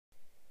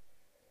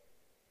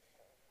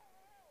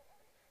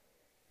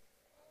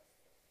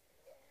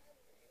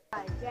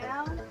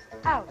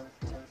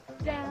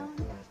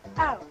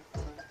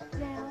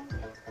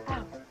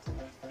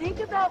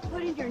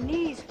putting your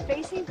knees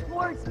facing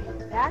towards me.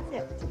 That's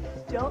it.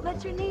 Don't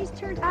let your knees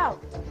turn out.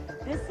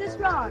 This is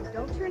wrong.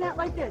 Don't turn out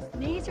like this.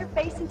 Knees are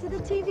facing to the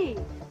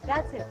TV.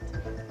 That's it.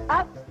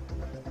 Up,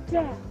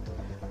 down,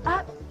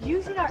 up,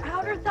 using our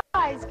outer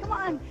thighs. Come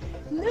on,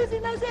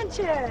 losing those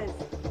inches.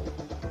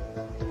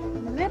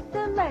 Lift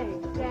the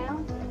leg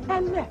down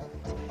and lift.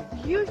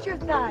 Use your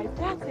thighs.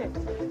 That's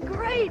it.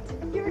 Great.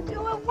 You're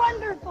doing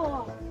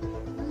wonderful.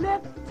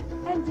 Lift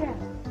and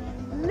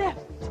down.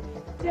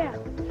 Lift,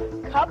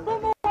 down. Couple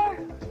more.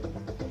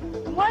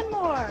 One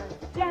more.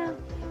 Down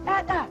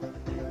and up.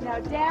 Now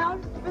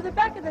down for the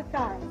back of the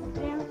thighs.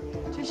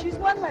 Down. Just use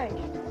one leg.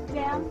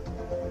 Down.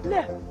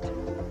 Lift.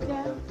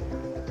 Down.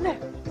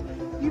 Lift.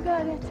 You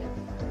got it.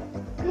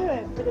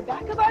 Good. For the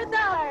back of our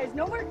thighs.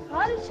 No more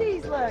cottage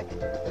cheese, look.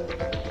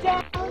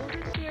 Down.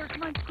 There.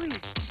 Come on,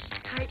 squeeze.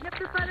 Tighten up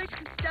the buttocks.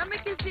 The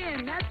stomach is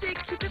in. That's it.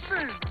 Keep it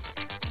firm.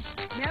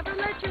 Never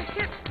let your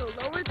hips go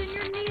lower than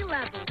your knee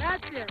level.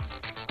 That's it.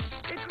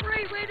 A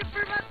great way to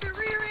firm up the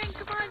rear end.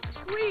 Come on,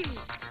 squeeze.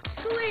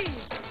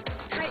 Squeeze.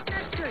 Tighten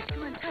that tush.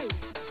 Come on, tight.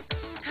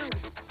 Tighter.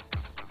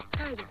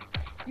 Tighter.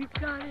 You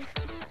got it.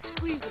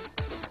 Squeeze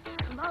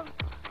it. Come on.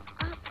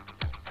 Up.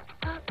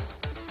 Up.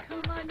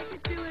 Come on, you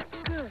can do it.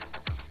 Good.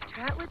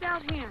 Try it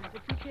without hands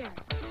if you can.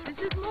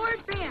 This is more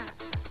advanced.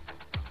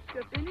 So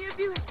if any of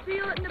you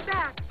feel it in the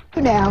back.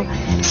 Now,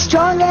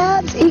 strong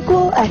abs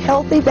equal a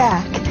healthy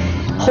back.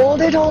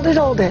 Hold it, hold it,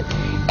 hold it.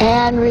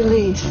 And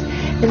release.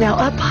 And now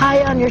up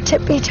high on your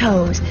tippy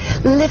toes.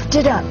 Lift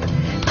it up.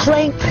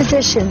 Plank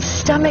position.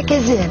 Stomach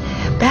is in.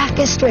 Back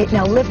is straight.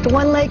 Now lift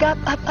one leg up,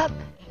 up, up.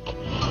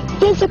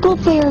 Physical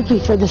therapy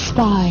for the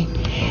spine.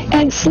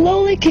 And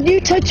slowly, can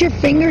you touch your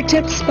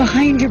fingertips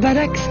behind your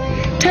buttocks?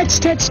 Touch,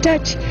 touch,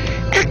 touch.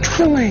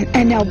 Excellent.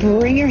 And now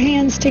bring your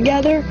hands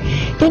together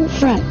in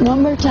front.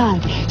 One more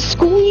time.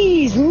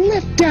 Squeeze,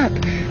 lift up.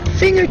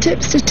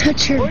 Fingertips to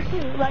touch your... Or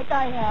two, like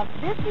I have.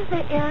 This is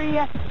the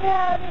area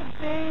that is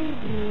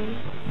baby.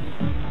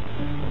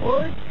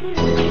 Or two.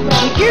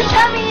 Keep your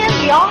tummy in.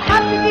 We all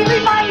have to be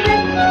reminded.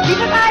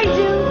 Even I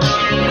do.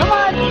 Come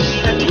on.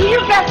 Do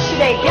your best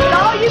today. Give it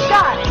all you've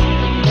got.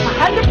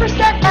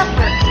 100%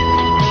 effort.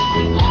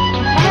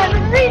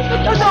 And reach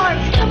with those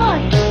arms. Come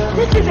on.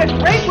 This is a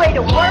great way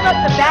to warm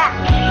up the back.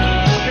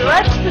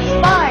 Stretch the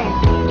spine.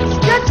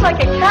 Stretch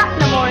like a cat in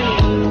the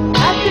morning.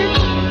 That's it.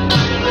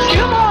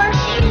 Two more.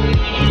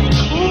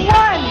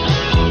 One.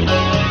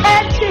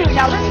 And two.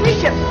 Now let's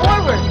reach it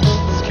forward.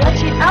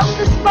 Stretching out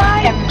the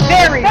spine. A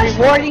very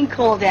rewarding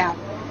cool down.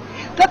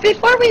 But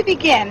before we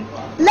begin,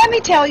 let me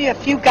tell you a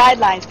few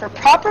guidelines for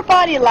proper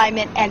body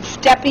alignment and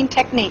stepping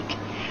technique.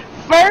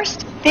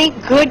 First,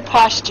 think good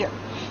posture.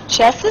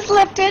 Chest is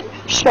lifted,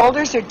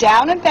 shoulders are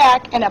down and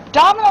back, and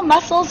abdominal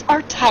muscles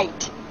are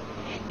tight.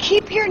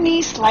 Keep your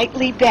knees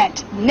slightly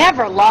bent.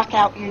 Never lock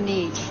out your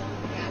knees.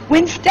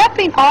 When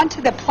stepping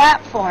onto the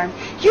platform,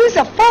 use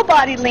a full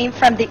body lean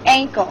from the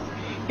ankle.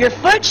 Your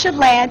foot should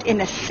land in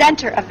the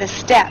center of the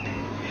step.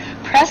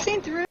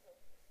 Pressing through.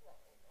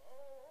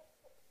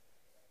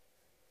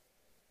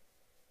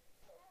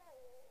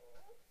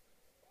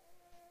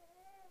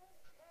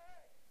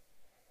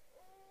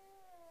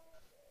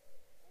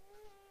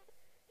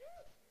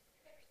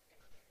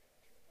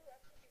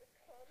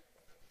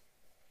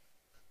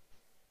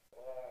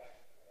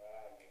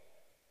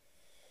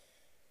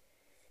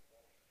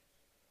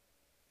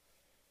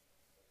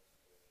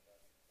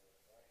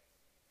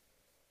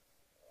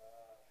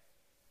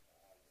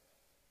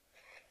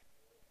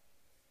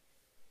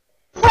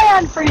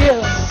 For you.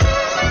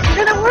 We're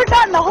going to work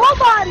on the whole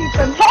body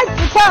from head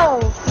to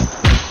toe.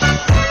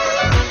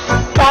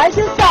 Side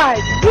to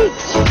side.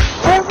 Reach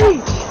and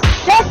reach.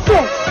 That's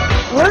it.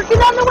 Working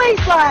on the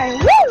waistline.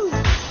 Woo!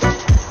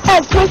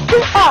 And twist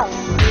it out.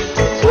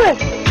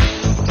 Twist.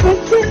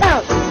 Twist it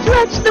out.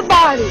 Stretch the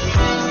body.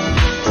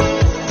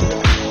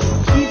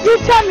 Keep your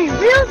tummy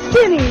real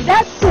skinny.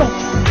 That's it.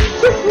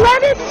 Just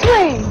let it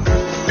swing.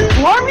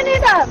 Warming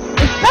it up.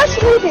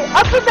 Especially the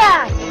upper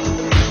back.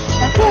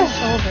 That's it.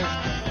 Shoulder.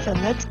 So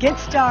let's get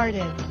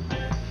started.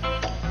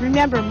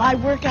 Remember, my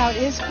workout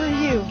is for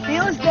you.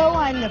 Feel as though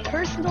I'm the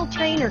personal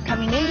trainer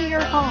coming into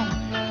your home,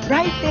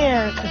 right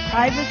there at the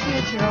privacy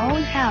of your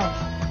own house.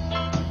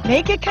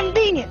 Make it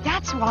convenient.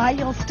 That's why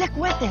you'll stick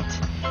with it.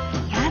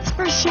 That's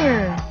for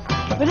sure.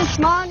 Put a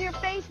smile on your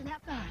face and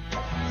have fun.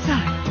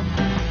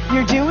 So,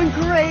 you're doing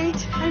great.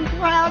 I'm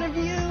proud of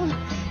you.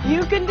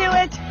 You can do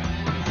it.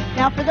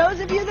 Now, for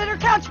those of you that are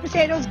couch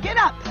potatoes, get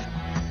up.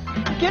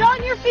 Get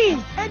on your feet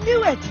and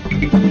do it.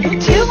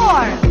 Two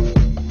more.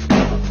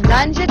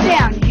 Lunge it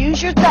down.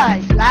 Use your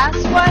thighs.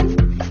 Last one.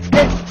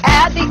 Let's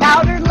add the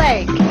outer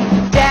leg.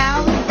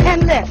 Down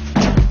and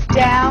lift.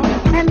 Down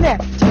and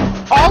lift.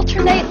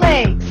 Alternate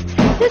legs.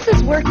 This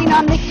is working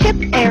on the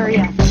hip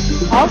area.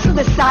 Also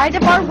the side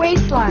of our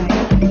waistline.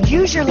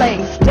 Use your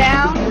legs.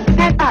 Down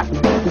and up.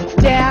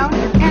 Down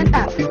and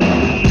up.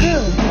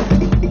 Good.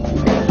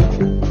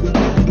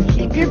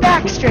 Keep your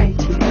back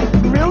straight.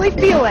 Really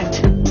feel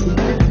it.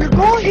 Your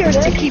goal here is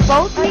to keep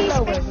both knees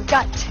forward. We've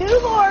got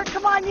two more.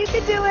 Come on, you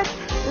can do it.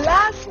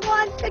 Last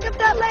one. Pick up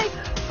that leg.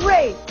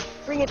 Great.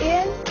 Bring it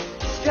in,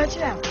 stretch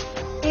it out.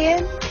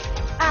 In,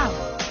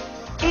 out,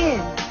 in,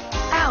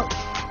 out.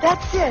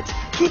 That's it.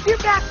 Keep your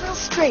back real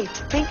straight.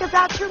 Think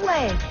about your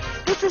leg.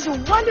 This is a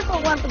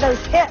wonderful one for those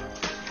hips.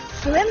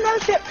 Slim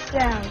those hips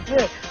down.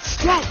 Good.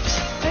 Stretch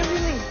and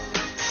release.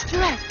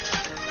 Stretch.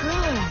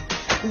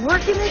 Good.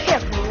 Working the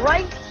hip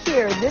right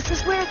here. This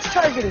is where it's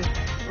targeting.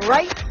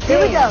 Right there.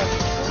 Here we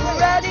go.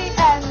 Ready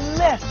and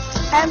lift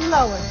and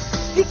lower.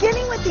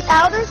 Beginning with the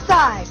outer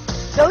thigh.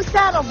 Those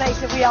saddle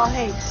bags that we all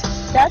hate.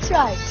 That's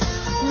right.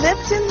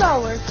 Lift and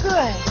lower.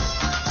 Good.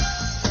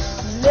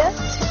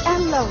 Lift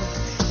and lower.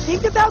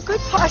 Think about good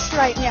posture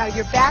right now.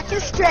 Your back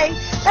is straight.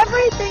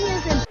 Everything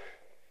is in.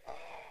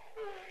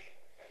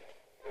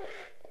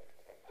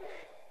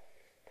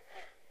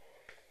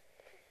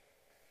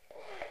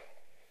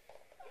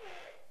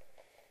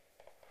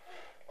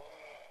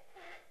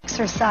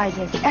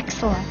 Exercises.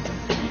 Excellent.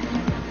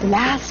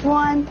 Last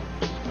one.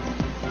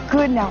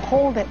 Good. Now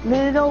hold it.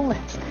 Little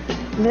lifts.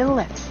 Little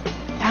lifts.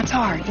 That's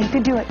hard. You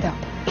can do it though.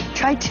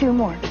 Try 2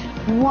 more.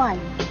 1,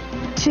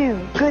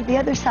 2. Good. The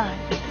other side.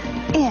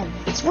 In.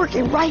 It's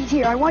working right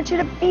here. I want you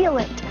to feel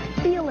it.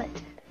 Feel it.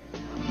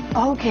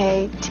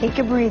 Okay. Take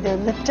a breather.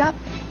 Lift up.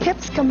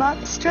 Hips come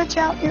up. Stretch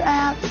out your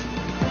abs.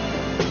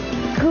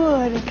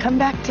 Good. And come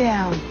back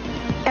down.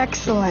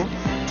 Excellent.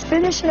 Let's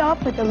finish it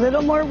off with a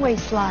little more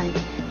waistline.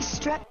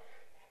 Stretch.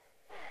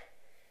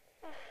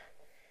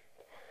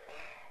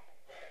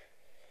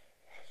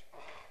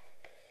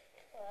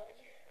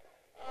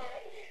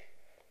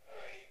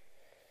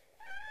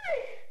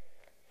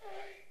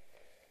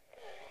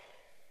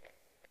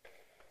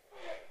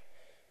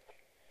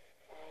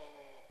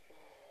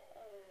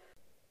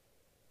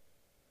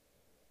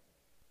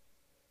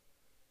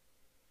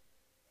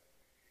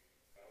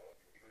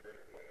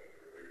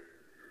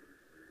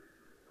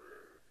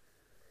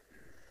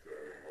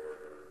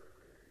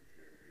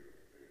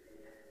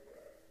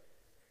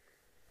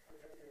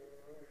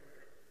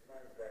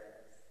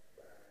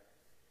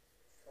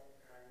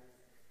 Sometimes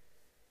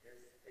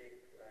just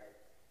take like